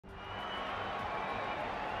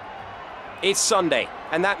It's Sunday,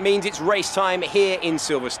 and that means it's race time here in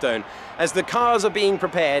Silverstone. As the cars are being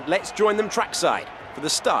prepared, let's join them trackside for the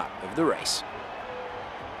start of the race.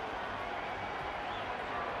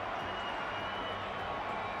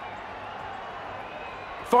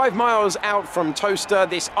 Five miles out from Towcester,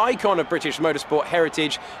 this icon of British motorsport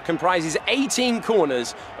heritage comprises 18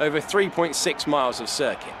 corners over 3.6 miles of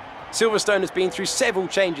circuit. Silverstone has been through several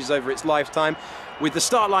changes over its lifetime, with the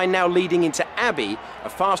start line now leading into Abbey, a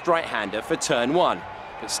fast right-hander for turn 1.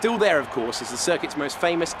 But still there, of course, is the circuit's most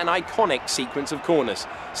famous and iconic sequence of corners,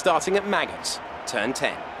 starting at Maggots, turn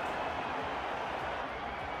 10.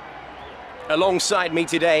 Alongside me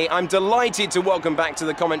today, I'm delighted to welcome back to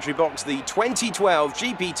the commentary box the 2012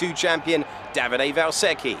 GP2 champion, Davide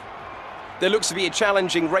Valsecchi. There looks to be a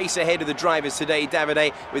challenging race ahead of the drivers today,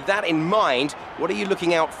 Davide. With that in mind, what are you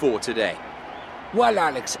looking out for today? Well,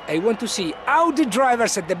 Alex, I want to see how the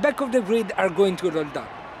drivers at the back of the grid are going to roll down.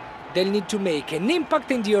 They'll need to make an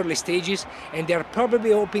impact in the early stages, and they're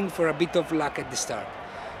probably hoping for a bit of luck at the start.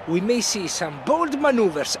 We may see some bold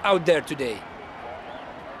maneuvers out there today.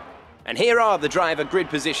 And here are the driver grid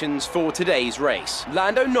positions for today's race.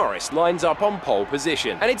 Lando Norris lines up on pole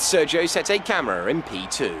position, and it's Sergio Sette Camara in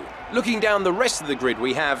P2. Looking down the rest of the grid,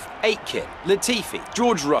 we have Aitken, Latifi,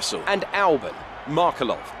 George Russell and Albon,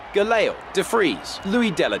 Markelov, Galeo, De Vries,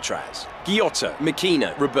 Louis Delatraz, Giotto,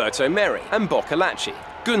 Makina, Roberto Meri and Boccolacci,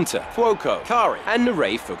 Gunter, Fuoco, Carlin and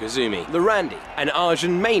Narei Fukuzumi. Lorandi and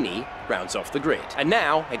Arjun Maini rounds off the grid. And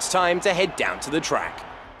now it's time to head down to the track.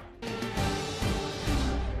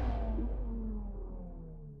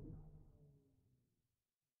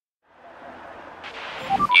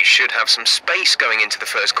 You should have some space going into the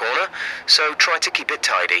first corner, so try to keep it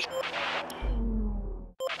tidy.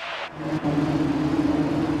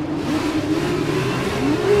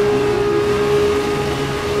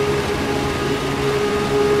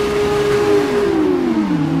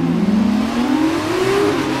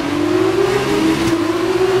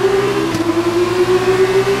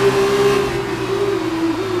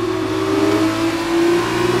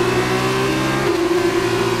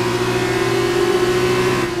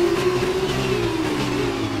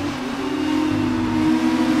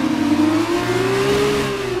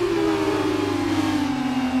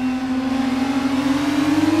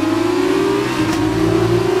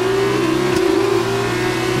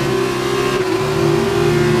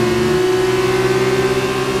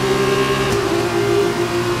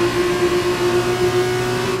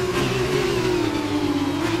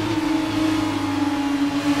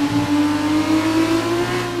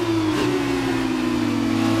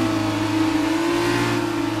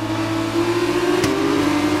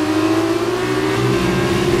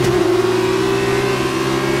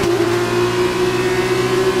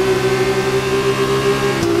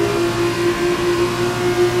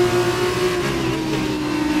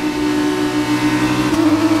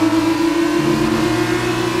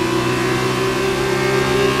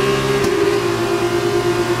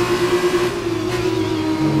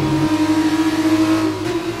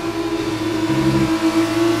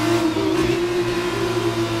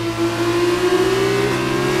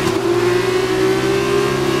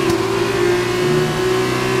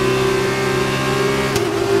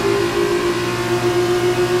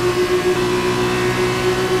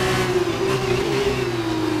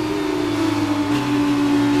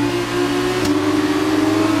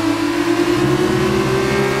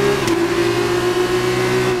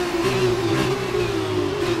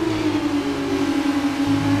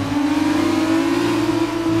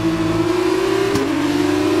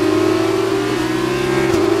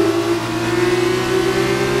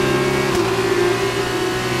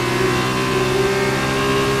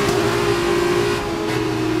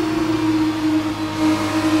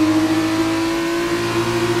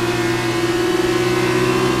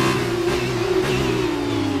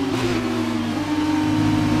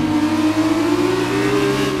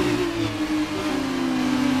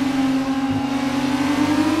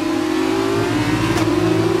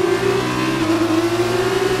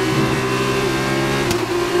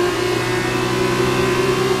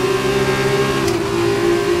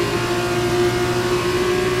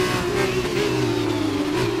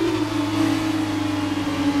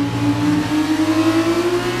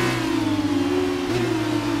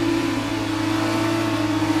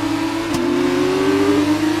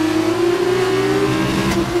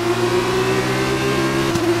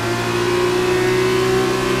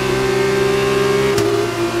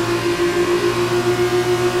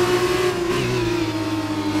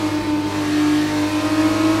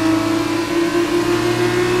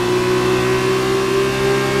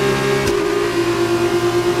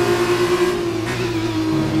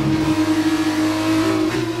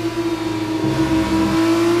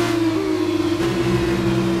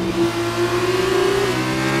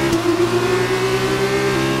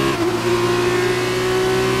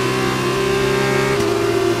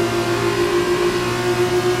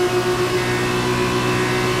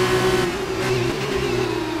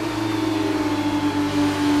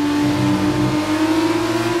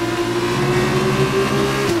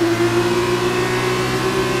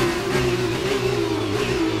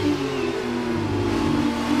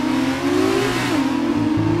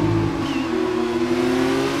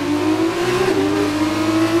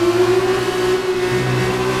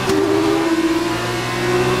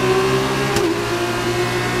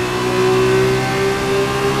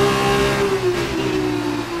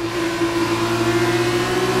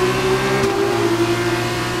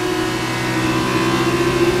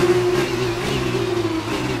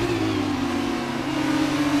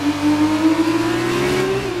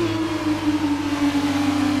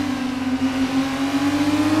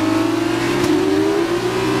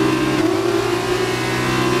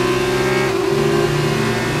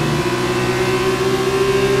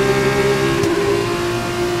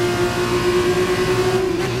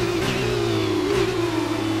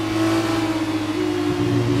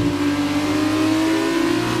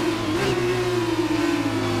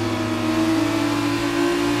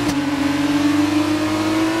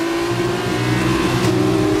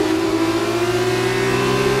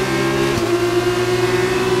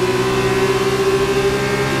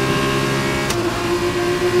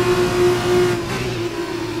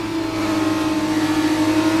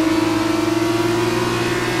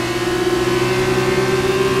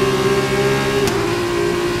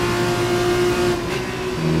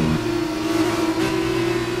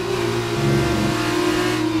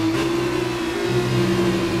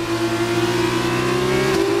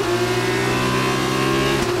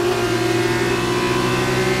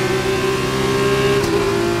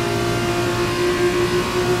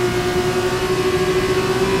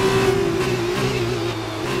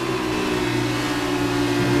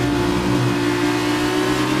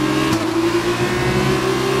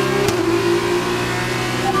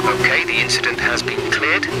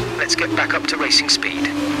 let's get back up to racing speed.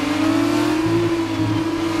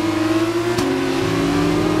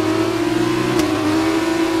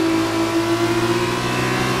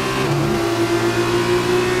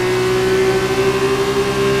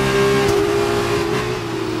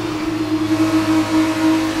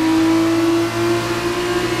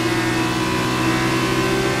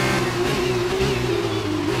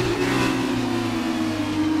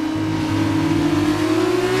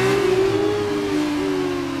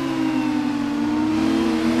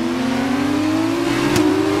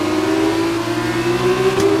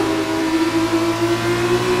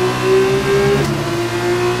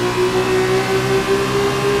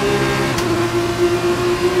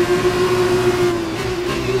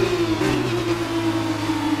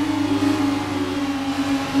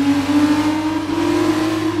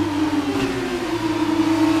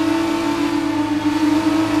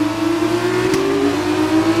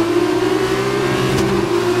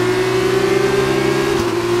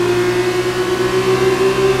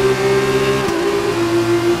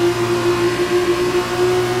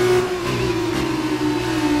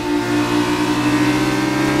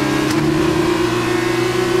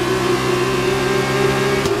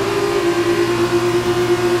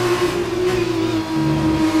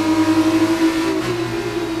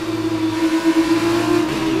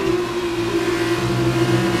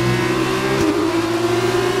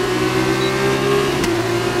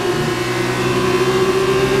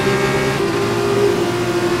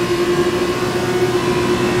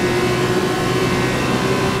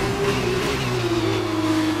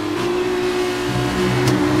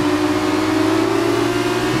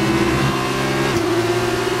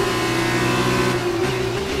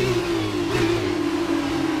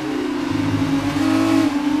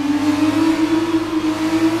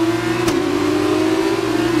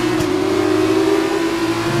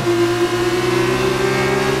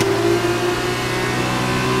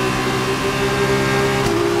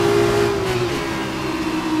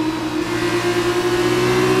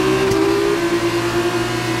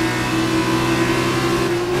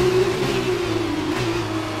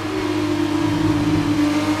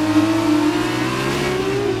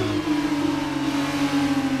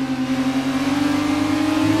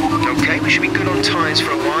 We should be good on tyres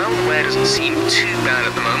for a while. The wear doesn't seem too bad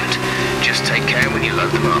at the moment. Just take care when you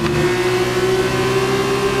load them up.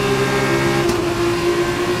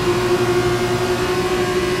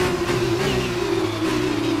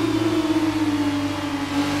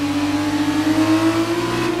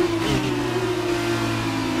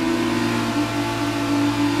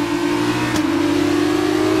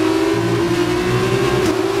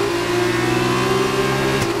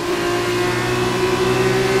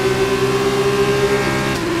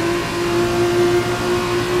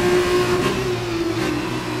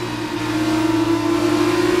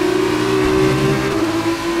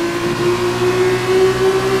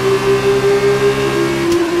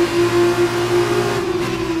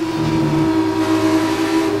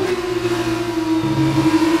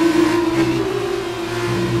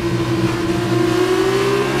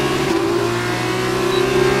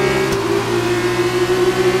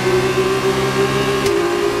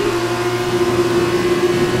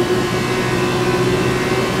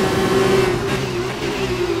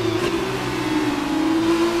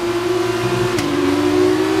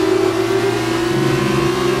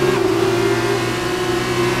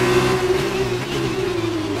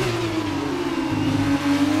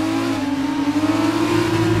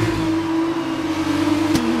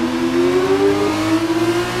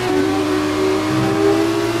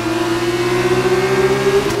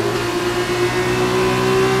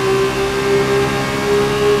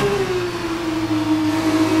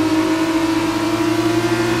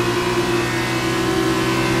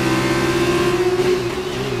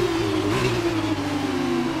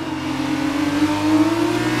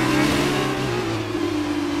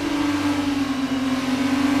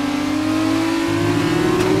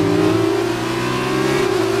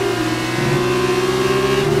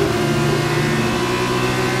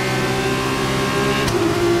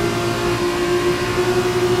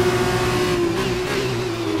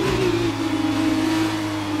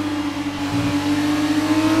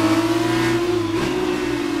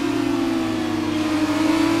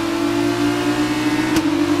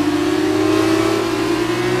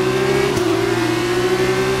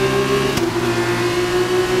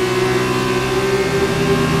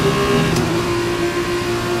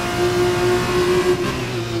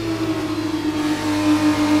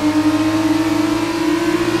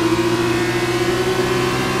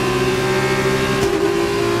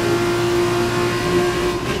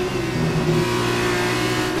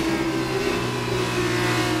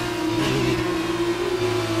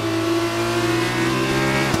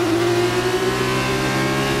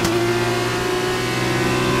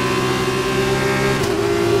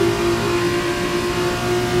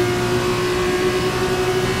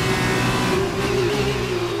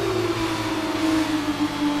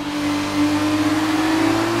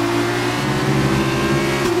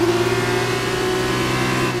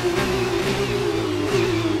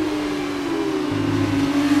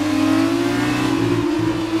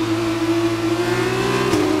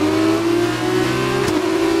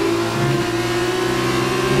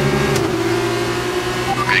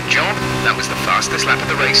 Good job. That was the fastest lap of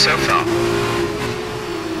the race so far.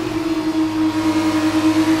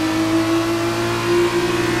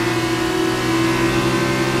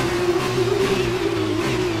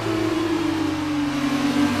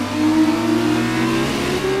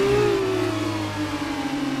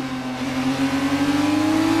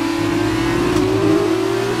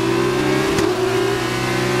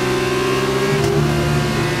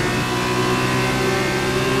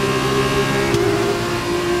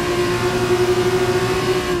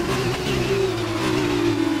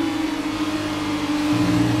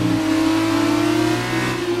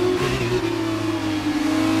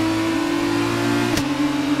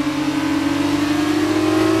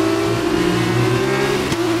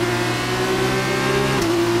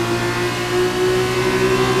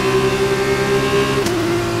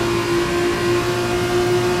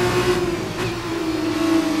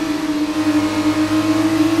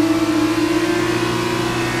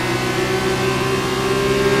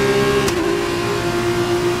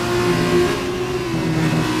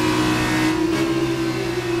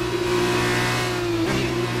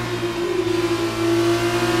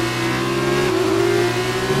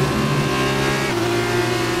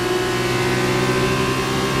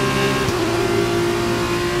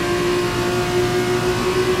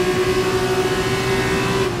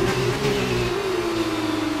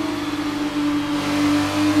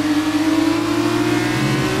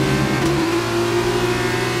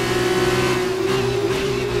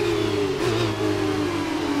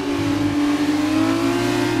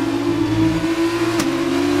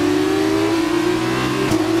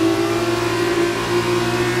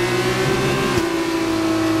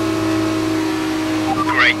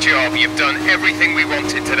 Great job, you've done everything we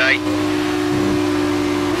wanted today.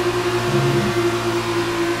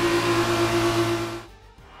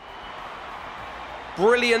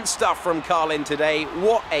 Brilliant stuff from Carlin today.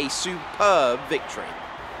 What a superb victory.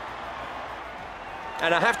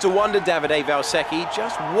 And I have to wonder, Davide Valsecchi,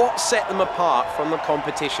 just what set them apart from the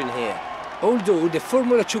competition here. Although the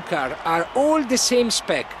Formula 2 cars are all the same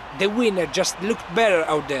spec, the winner just looked better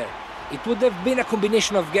out there. It would have been a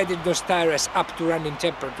combination of getting those tires up to running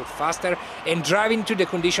temperature faster and driving to the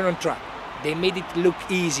condition on track. They made it look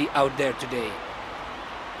easy out there today.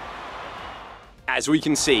 As we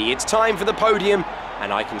can see, it's time for the podium,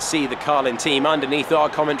 and I can see the Carlin team underneath our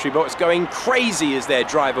commentary box going crazy as their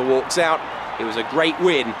driver walks out. It was a great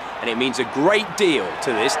win, and it means a great deal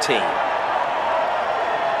to this team.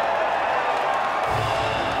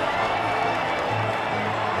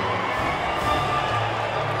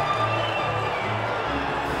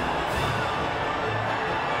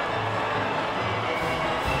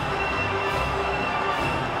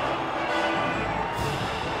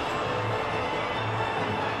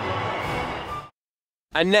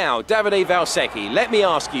 And now, Davide Valsecchi, let me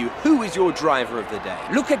ask you, who is your driver of the day?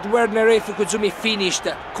 Look at where Narefu Kuzumi finished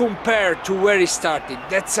compared to where he started.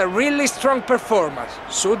 That's a really strong performance.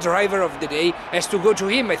 So driver of the day has to go to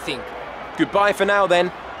him, I think. Goodbye for now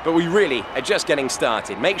then, but we really are just getting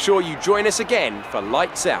started. Make sure you join us again for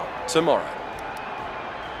Lights Out tomorrow.